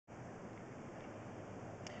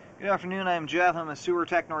Good afternoon, I'm Jeff. I'm a Sewer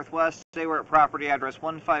Tech Northwest. Today we're at property address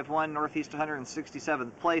 151 Northeast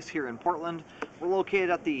 167th Place here in Portland. We're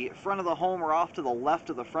located at the front of the home. We're off to the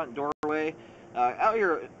left of the front doorway. Out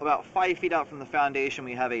here about 5 feet out from the foundation,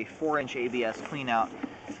 we have a 4-inch ABS cleanout.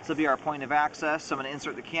 This will be our point of access. So I'm going to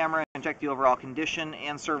insert the camera and check the overall condition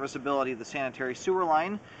and serviceability of the sanitary sewer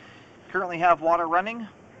line. Currently have water running.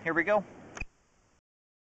 Here we go.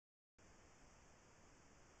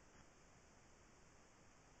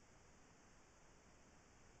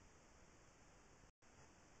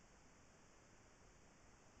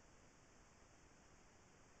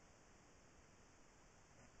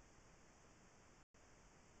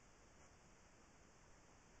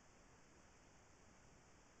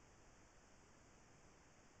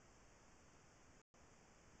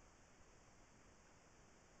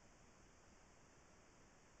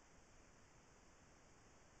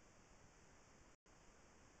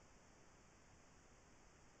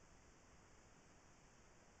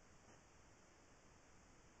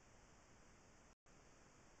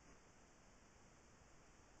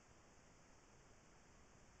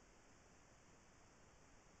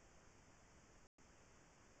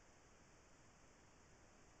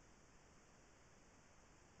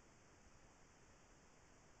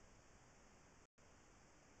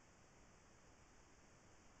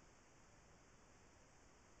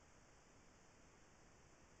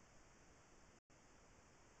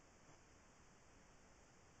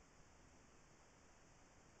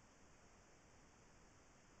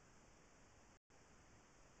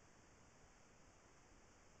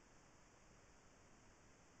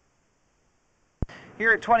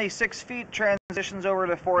 Here at 26 feet, transitions over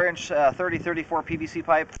to 4-inch 3034 PVC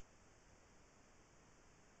pipe.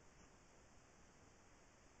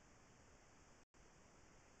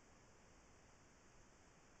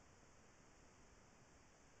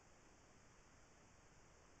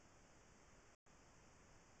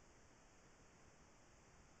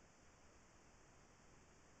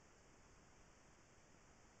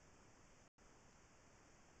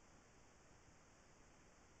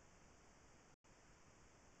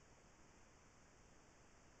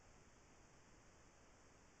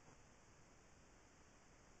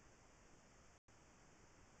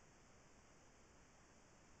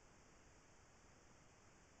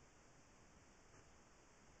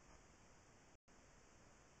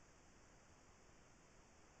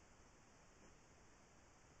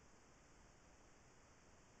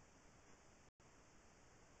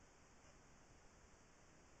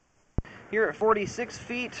 Here at 46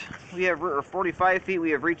 feet, or 45 feet,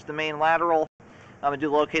 we have reached the main lateral. I'm going to do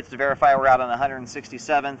the locates to verify we're out on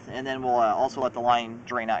 167th, and then we'll also let the line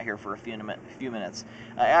drain out here for a few minutes.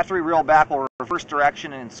 After we reel back, we'll reverse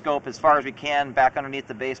direction and scope as far as we can back underneath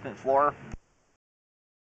the basement floor.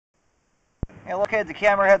 And located the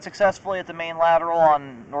camera head successfully at the main lateral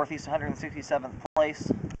on Northeast 167th Place.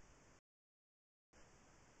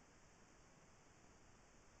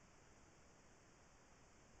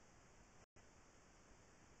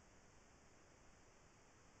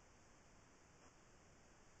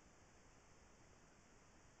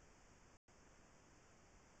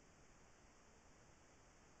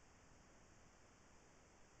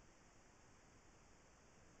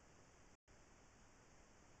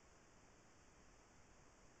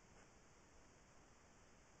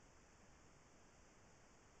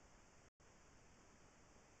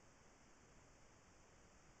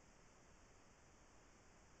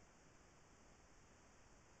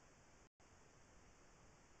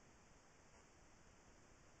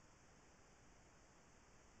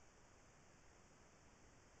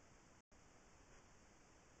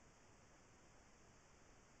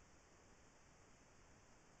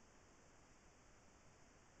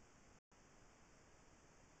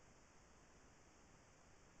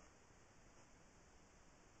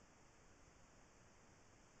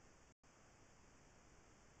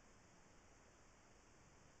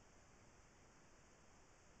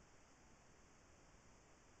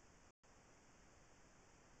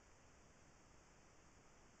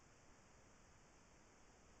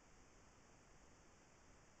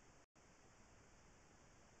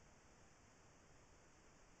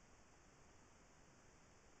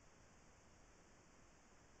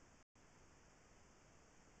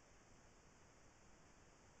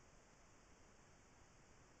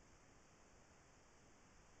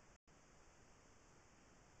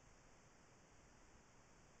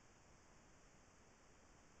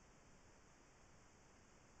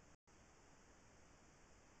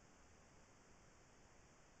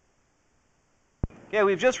 Okay,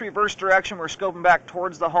 we've just reversed direction. We're scoping back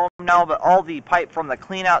towards the home now, but all the pipe from the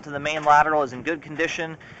clean out to the main lateral is in good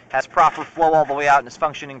condition, has proper flow all the way out, and is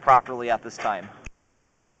functioning properly at this time.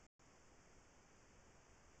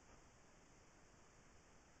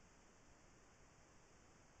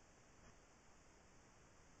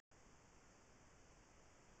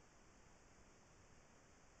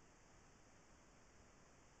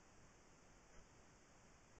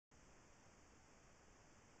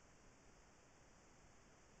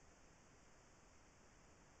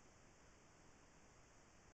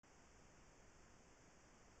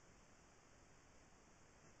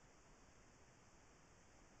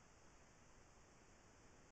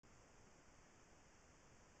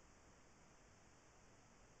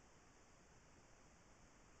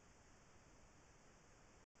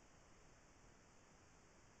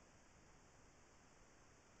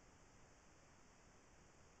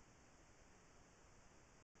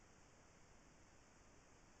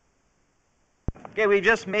 Okay, we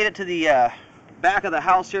just made it to the back of the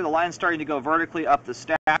house here. The line's starting to go vertically up the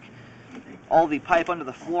stack. All the pipe under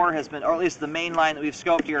the floor has been, or at least the main line that we've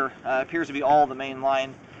scoped here, appears to be all the main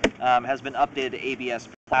line, has been updated to ABS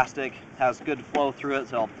plastic, has good flow through it,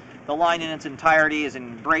 so the line in its entirety is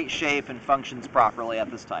in great shape and functions properly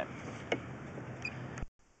at this time.